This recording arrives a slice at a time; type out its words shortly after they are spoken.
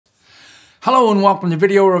Hello and welcome to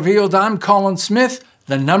Video Revealed. I'm Colin Smith.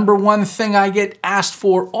 The number one thing I get asked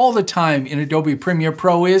for all the time in Adobe Premiere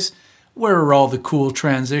Pro is, where are all the cool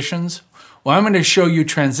transitions? Well, I'm going to show you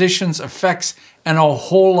transitions, effects, and a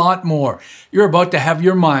whole lot more. You're about to have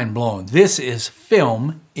your mind blown. This is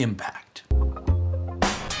Film Impact.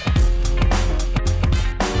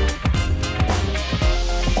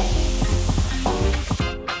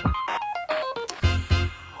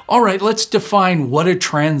 All right, let's define what a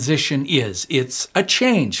transition is. It's a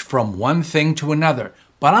change from one thing to another.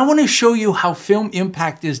 But I want to show you how Film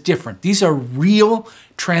Impact is different. These are real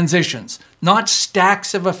transitions, not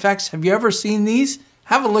stacks of effects. Have you ever seen these?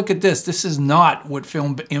 Have a look at this. This is not what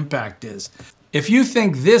Film Impact is. If you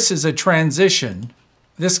think this is a transition,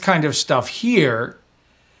 this kind of stuff here,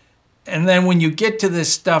 and then when you get to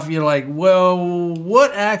this stuff, you're like, well,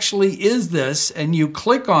 what actually is this? And you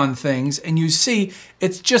click on things and you see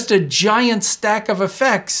it's just a giant stack of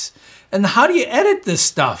effects. And how do you edit this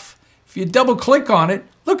stuff? If you double click on it,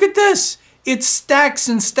 look at this. It's stacks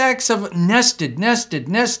and stacks of nested.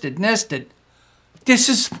 This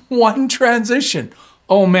is one transition.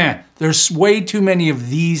 Oh man, there's way too many of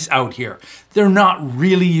these out here. They're not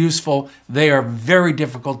really useful. They are very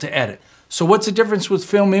difficult to edit. So what's the difference with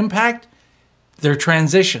Film Impact? They're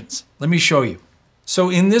transitions. Let me show you. So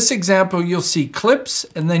in this example, you'll see clips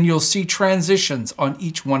and then you'll see transitions on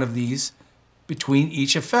each one of these between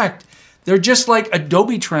each effect. They're just like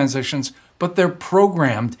Adobe transitions, but they're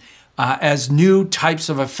programmed as new types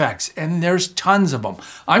of effects, and there's tons of them.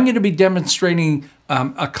 I'm going to be demonstrating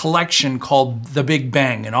a collection called The Big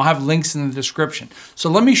Bang, and I'll have links in the description. So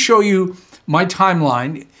let me show you my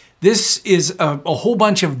timeline. This is a whole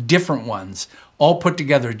bunch of different ones all put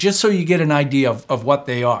together, just so you get an idea of what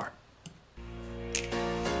they are.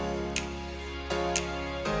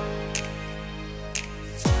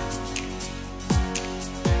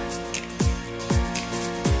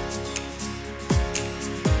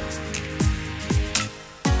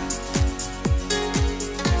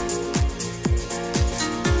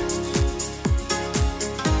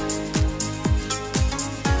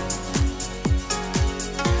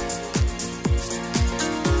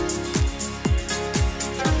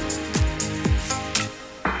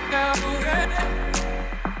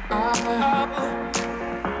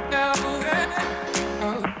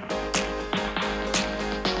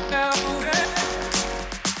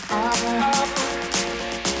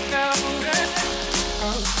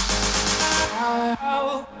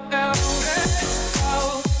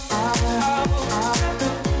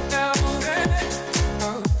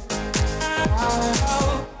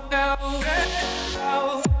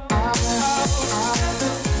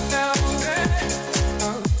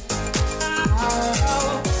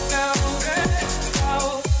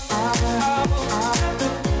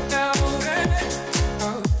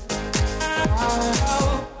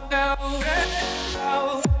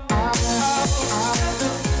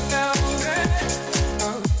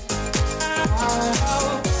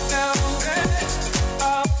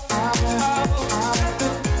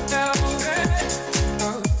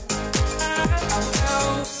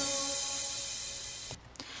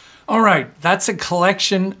 All right, that's a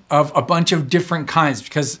collection of a bunch of different kinds,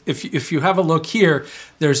 because if you have a look here,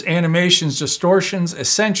 there's animations, distortions,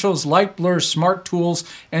 essentials, light blur, smart tools,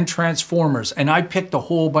 and transformers. And I picked a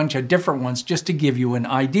whole bunch of different ones just to give you an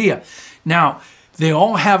idea. Now, they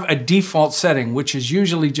all have a default setting, which is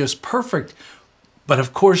usually just perfect, but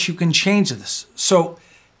of course you can change this. So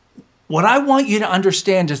what I want you to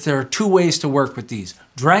understand is there are two ways to work with these: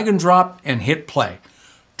 drag and drop and hit play,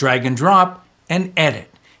 drag and drop and edit.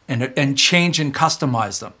 And change and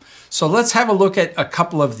customize them. So let's have a look at a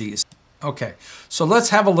couple of these. Okay, so let's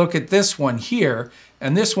have a look at this one here.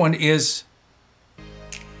 And this one is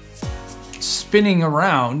spinning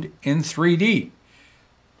around in 3D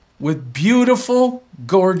with beautiful,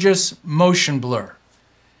 gorgeous motion blur.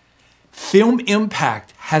 Film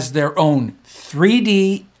Impact has their own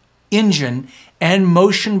 3D engine and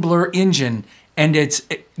motion blur engine, and it's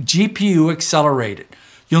GPU accelerated.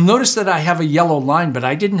 You'll notice that I have a yellow line, but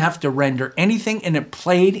I didn't have to render anything, and it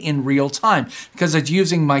played in real time because it's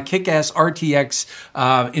using my kick-ass RTX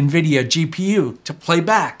NVIDIA GPU to play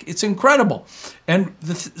back. It's incredible. And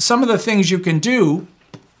some of the things you can do,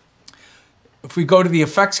 if we go to the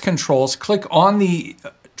effects controls, click on the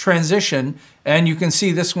transition, and you can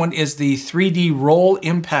see this one is the 3D roll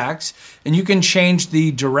impacts, and you can change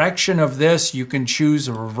the direction of this. You can choose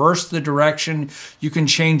to reverse the direction. You can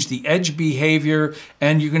change the edge behavior,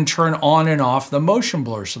 and you can turn on and off the motion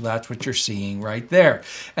blur. So that's what you're seeing right there.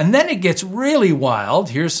 And then it gets really wild.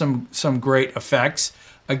 Here's some great effects.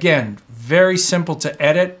 Again, very simple to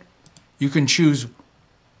edit. You can choose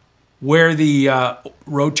where the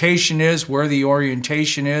rotation is, where the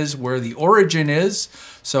orientation is, where the origin is.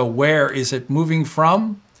 So where is it moving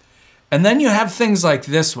from? And then you have things like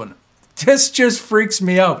this one. This just freaks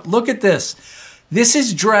me out. Look at this. This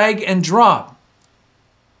is drag and drop.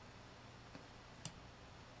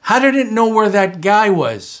 How did it know where that guy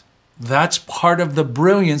was? That's part of the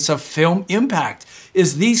brilliance of film impact,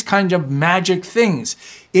 is these kind of magic things.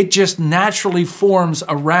 It just naturally forms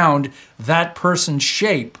around that person's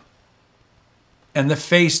shape, and the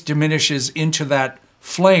face diminishes into that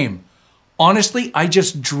flame. Honestly, I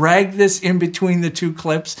just dragged this in between the two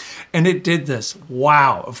clips and it did this.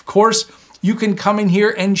 Wow. Of course, you can come in here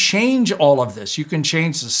and change all of this. You can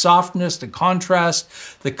change the softness, the contrast,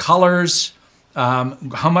 the colors,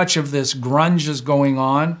 how much of this grunge is going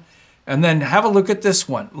on. And then have a look at this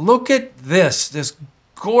one. Look at this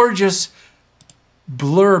gorgeous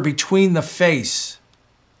blur between the face.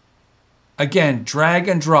 Again, drag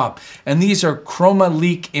and drop. And these are chroma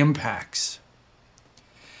leak impacts.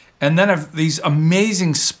 And then of these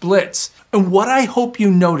amazing splits. And what I hope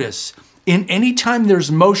you notice, in any time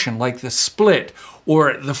there's motion, like the split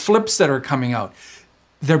or the flips that are coming out,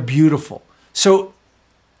 they're beautiful. So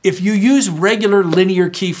if you use regular linear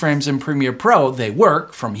keyframes in Premiere Pro, they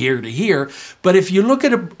work from here to here. But if you look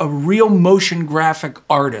at a real motion graphic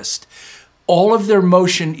artist, all of their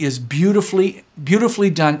motion is beautifully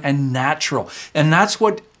done and natural. And that's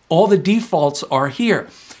what all the defaults are here.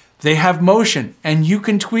 They have motion and you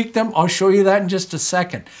can tweak them. I'll show you that in just a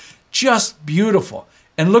second. Just beautiful.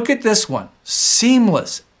 And look at this one.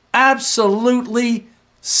 Seamless. Absolutely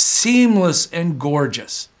seamless and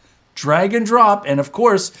gorgeous. Drag and drop. And of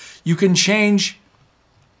course, you can change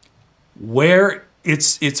where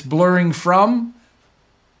it's blurring from.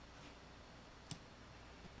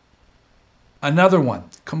 Another one,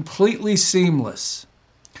 completely seamless.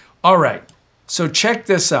 All right, so check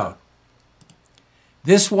this out.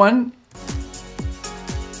 This one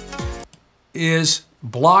is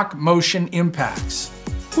block motion impacts.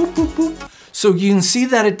 Boop, boop, boop. So you can see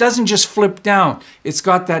that it doesn't just flip down. It's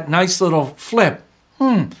got that nice little flip.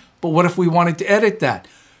 But what if we wanted to edit that?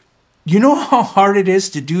 You know how hard it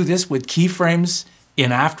is to do this with keyframes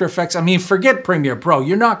in After Effects? I mean, forget Premiere Pro.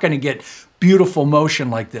 You're not going to get beautiful motion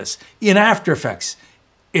like this. In After Effects,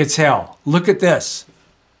 it's hell. Look at this.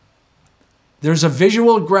 There's a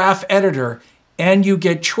visual graph editor and you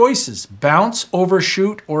get choices, bounce,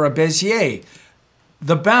 overshoot, or a Bezier.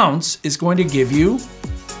 The bounce is going to give you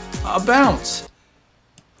a bounce.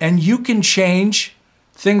 And you can change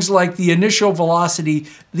things like the initial velocity,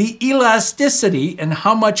 the elasticity, and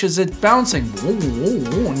how much is it bouncing.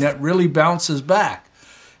 And that really bounces back.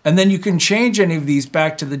 And then you can change any of these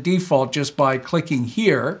back to the default just by clicking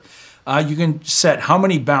here. You can set how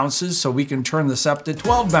many bounces, so we can turn this up to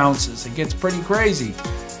 12 bounces. It gets pretty crazy.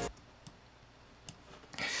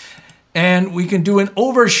 And we can do an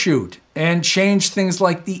overshoot and change things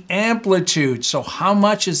like the amplitude. So how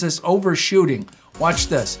much is this overshooting? Watch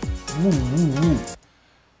this. Woo, woo, woo.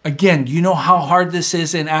 Again, you know how hard this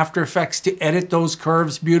is in After Effects to edit those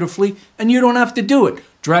curves beautifully? And you don't have to do it.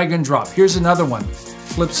 Drag and drop. Here's another one.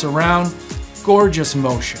 Flips around, gorgeous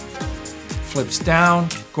motion. Flips down,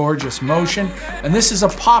 gorgeous motion. And this is a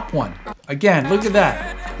pop one. Again, look at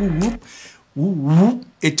that. Woo, whoop, woo, whoop.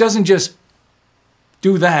 It doesn't just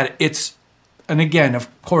do that. And again, of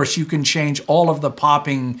course, you can change all of the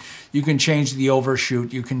popping. You can change the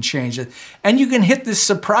overshoot. You can change it. And you can hit this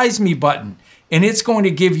surprise me button. And it's going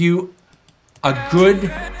to give you a good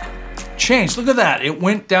change. Look at that. It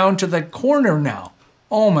went down to the corner now.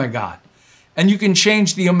 Oh my God. And you can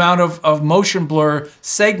change the amount of motion blur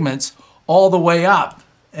segments all the way up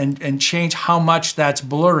and change how much that's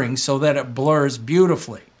blurring so that it blurs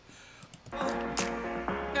beautifully.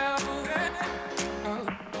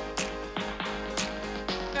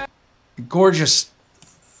 Gorgeous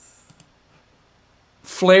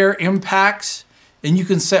flare impacts. And you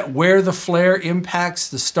can set where the flare impacts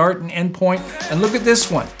the start and end point. And look at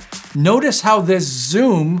this one. Notice how this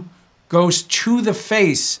zoom goes to the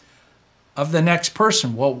face of the next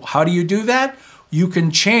person. Well, how do you do that? You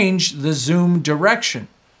can change the zoom direction.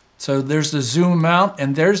 So there's the zoom amount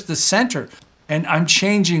and there's the center. And I'm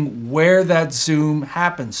changing where that zoom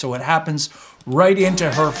happens. So it happens right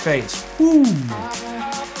into her face. Woo!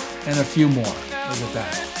 And a few more. Look at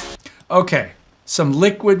that. Okay. Some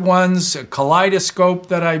liquid ones, a kaleidoscope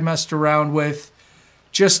that I messed around with.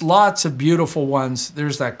 Just lots of beautiful ones.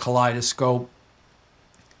 There's that kaleidoscope.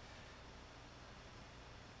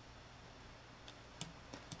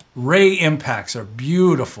 Ray impacts are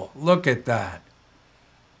beautiful. Look at that.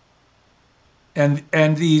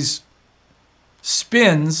 And these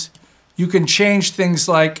spins, you can change things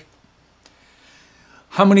like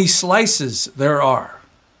how many slices there are.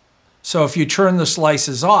 So if you turn the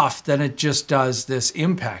slices off, then it just does this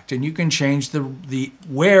impact, and you can change the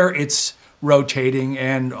where it's rotating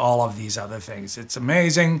and all of these other things. It's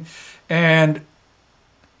amazing. And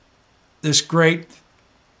this great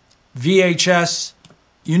VHS,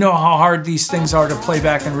 you know how hard these things are to play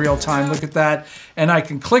back in real time. Look at that. And I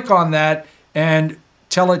can click on that and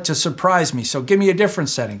tell it to surprise me. So give me a different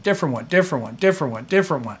setting, different one, different one, different one,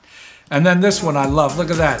 different one. And then this one I love. Look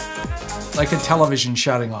at that, like a television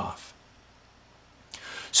shutting off.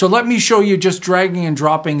 So let me show you just dragging and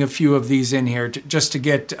dropping a few of these in here just to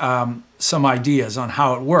get some ideas on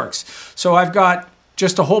how it works. So I've got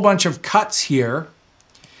just a whole bunch of cuts here,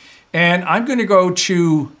 and I'm going to go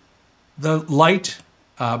to the light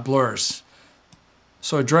blurs.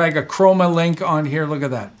 So I drag a chroma link on here. Look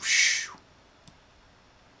at that.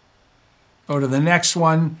 Go to the next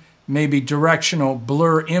one, maybe directional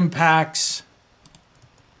blur impacts,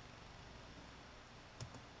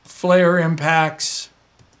 flare impacts,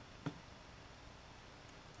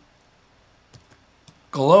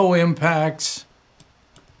 glow impacts,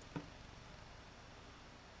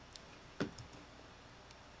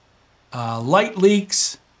 light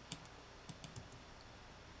leaks,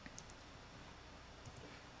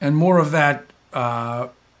 and more of that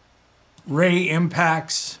ray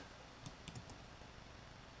impacts,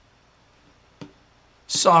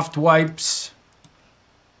 soft wipes.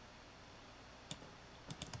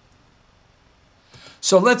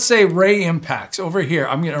 So let's say ray impacts over here.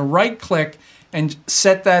 I'm going to right click and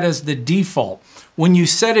set that as the default. When you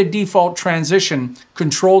set a default transition,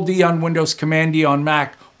 Control D on Windows, Command D on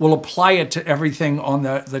Mac will apply it to everything on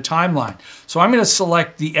the timeline. So I'm going to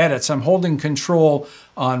select the edits. I'm holding Control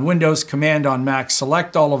on Windows, Command on Mac,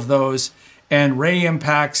 select all of those, and ray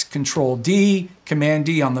impacts, Control D, Command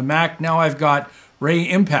D on the Mac. Now I've got ray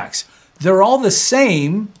impacts. They're all the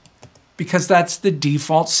same because that's the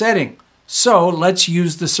default setting. So let's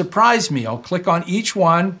use the surprise me. I'll click on each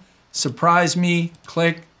one, surprise me,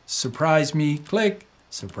 click, surprise me, click,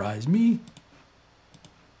 surprise me.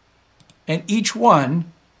 And each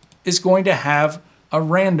one is going to have a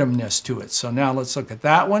randomness to it. So now let's look at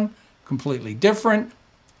that one, completely different,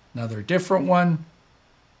 another different one.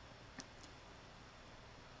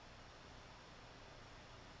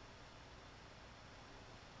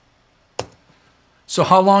 So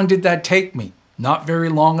how long did that take me? Not very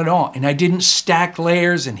long at all. And I didn't stack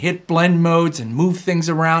layers and hit blend modes and move things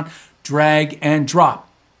around, drag and drop.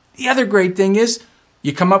 The other great thing is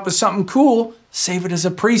you come up with something cool, save it as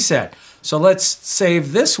a preset. So let's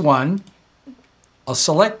save this one. I'll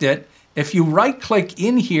select it. If you right click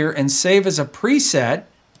in here and save as a preset,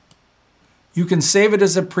 you can save it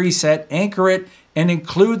as a preset, anchor it, and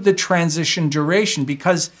include the transition duration,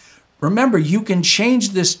 because remember, you can change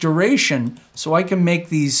this duration so I can make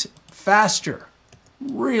these faster,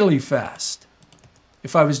 really fast.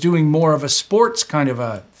 If I was doing more of a sports kind of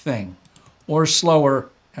a thing, or slower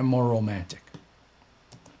and more romantic.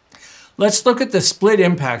 Let's look at the split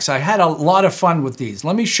impacts. I had a lot of fun with these.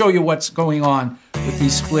 Let me show you what's going on with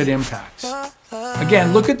these split impacts.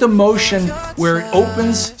 Again, look at the motion where it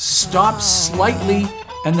opens, stops slightly,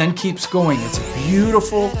 and then keeps going. It's a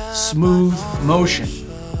beautiful, smooth motion.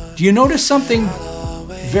 Do you notice something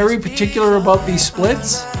very particular about these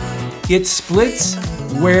splits? It splits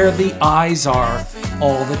where the eyes are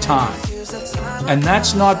all the time. And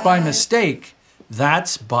that's not by mistake,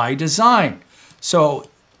 that's by design. So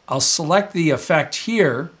I'll select the effect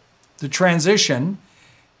here, the transition,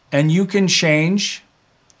 and you can change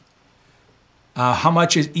how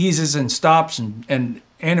much it eases and stops and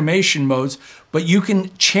animation modes, but you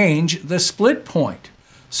can change the split point.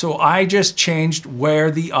 So I just changed where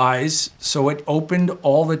the eyes, so it opened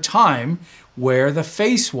all the time where the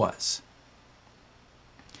face was.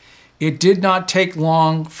 It did not take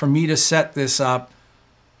long for me to set this up.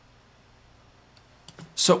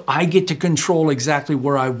 So I get to control exactly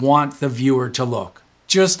where I want the viewer to look.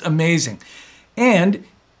 Just amazing. And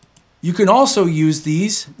you can also use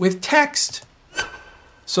these with text.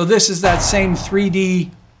 So this is that same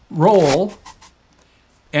 3D roll,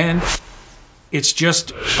 and it's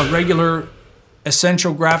just a regular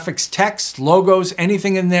Essential Graphics text, logos,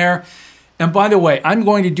 anything in there. And by the way, I'm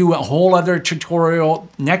going to do a whole other tutorial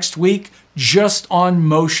next week just on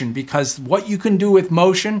motion, because what you can do with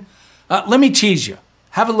motion, let me tease you.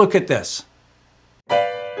 Have a look at this.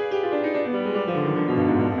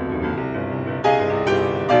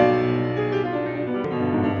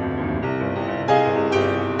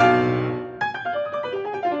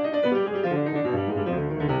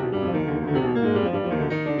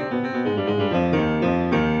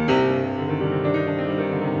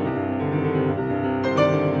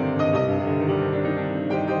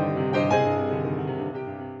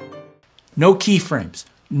 No keyframes.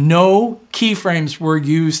 No keyframes were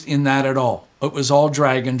used in that at all. It was all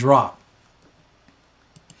drag and drop.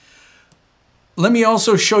 Let me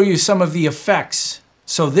also show you some of the effects.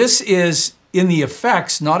 So this is in the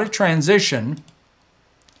effects, not a transition.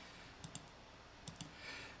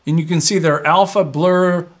 And you can see there are alpha,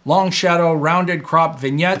 blur, long shadow, rounded, crop,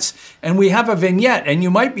 vignettes. And we have a vignette. And you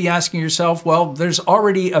might be asking yourself, well, there's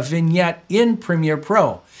already a vignette in Premiere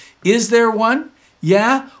Pro. Is there one?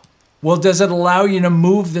 Yeah. Well, does it allow you to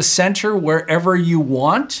move the center wherever you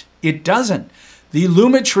want? It doesn't. The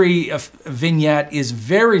Lumetri vignette is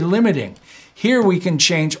very limiting. Here we can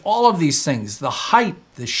change all of these things, the height,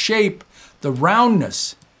 the shape, the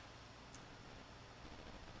roundness,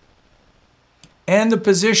 and the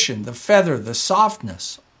position, the feather, the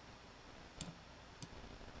softness.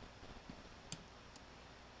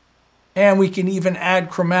 And we can even add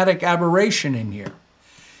chromatic aberration in here.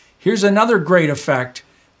 Here's another great effect.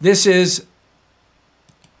 This is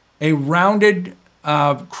a rounded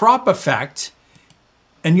crop effect.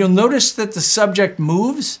 And you'll notice that the subject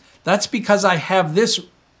moves. That's because I have this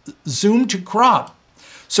zoom to crop.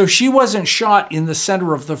 So she wasn't shot in the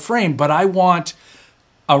center of the frame, but I want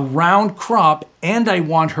a round crop and I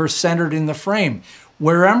want her centered in the frame.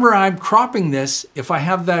 Wherever I'm cropping this, if I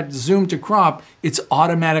have that zoom to crop, it's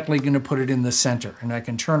automatically going to put it in the center. And I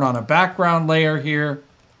can turn on a background layer here.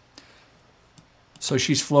 So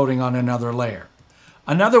she's floating on another layer.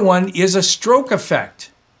 Another one is a stroke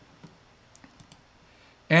effect.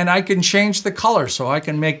 And I can change the color. So I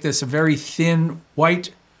can make this a very thin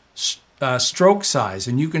white stroke size.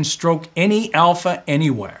 And you can stroke any alpha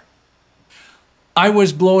anywhere. I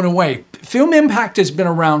was blown away. Film Impact has been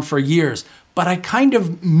around for years, but I kind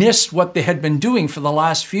of missed what they had been doing for the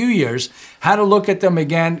last few years. Had a look at them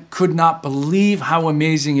again, could not believe how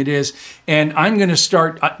amazing it is. And I'm going to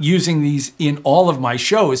start using these in all of my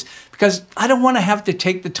shows because I don't want to have to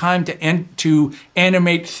take the time to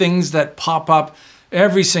animate things that pop up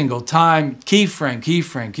every single time. Keyframe,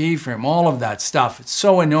 keyframe, keyframe, all of that stuff. It's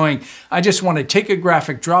so annoying. I just want to take a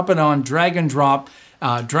graphic, drop it on, drag and drop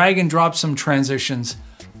some transitions.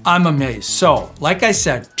 I'm amazed. So, like I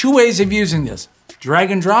said, two ways of using this: drag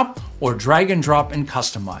and drop or drag and drop and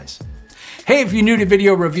customize. Hey, if you're new to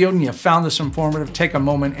Video Revealed and you found this informative, take a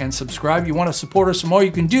moment and subscribe. You want to support us some more, you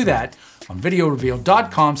can do that on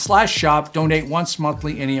VideoRevealed.com/shop. Donate once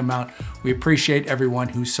monthly, any amount. We appreciate everyone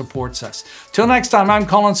who supports us. Till next time, I'm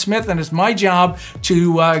Colin Smith, and it's my job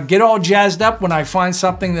to get all jazzed up when I find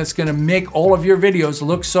something that's going to make all of your videos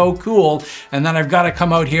look so cool, and then I've got to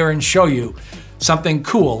come out here and show you something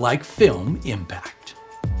cool like Film Impact.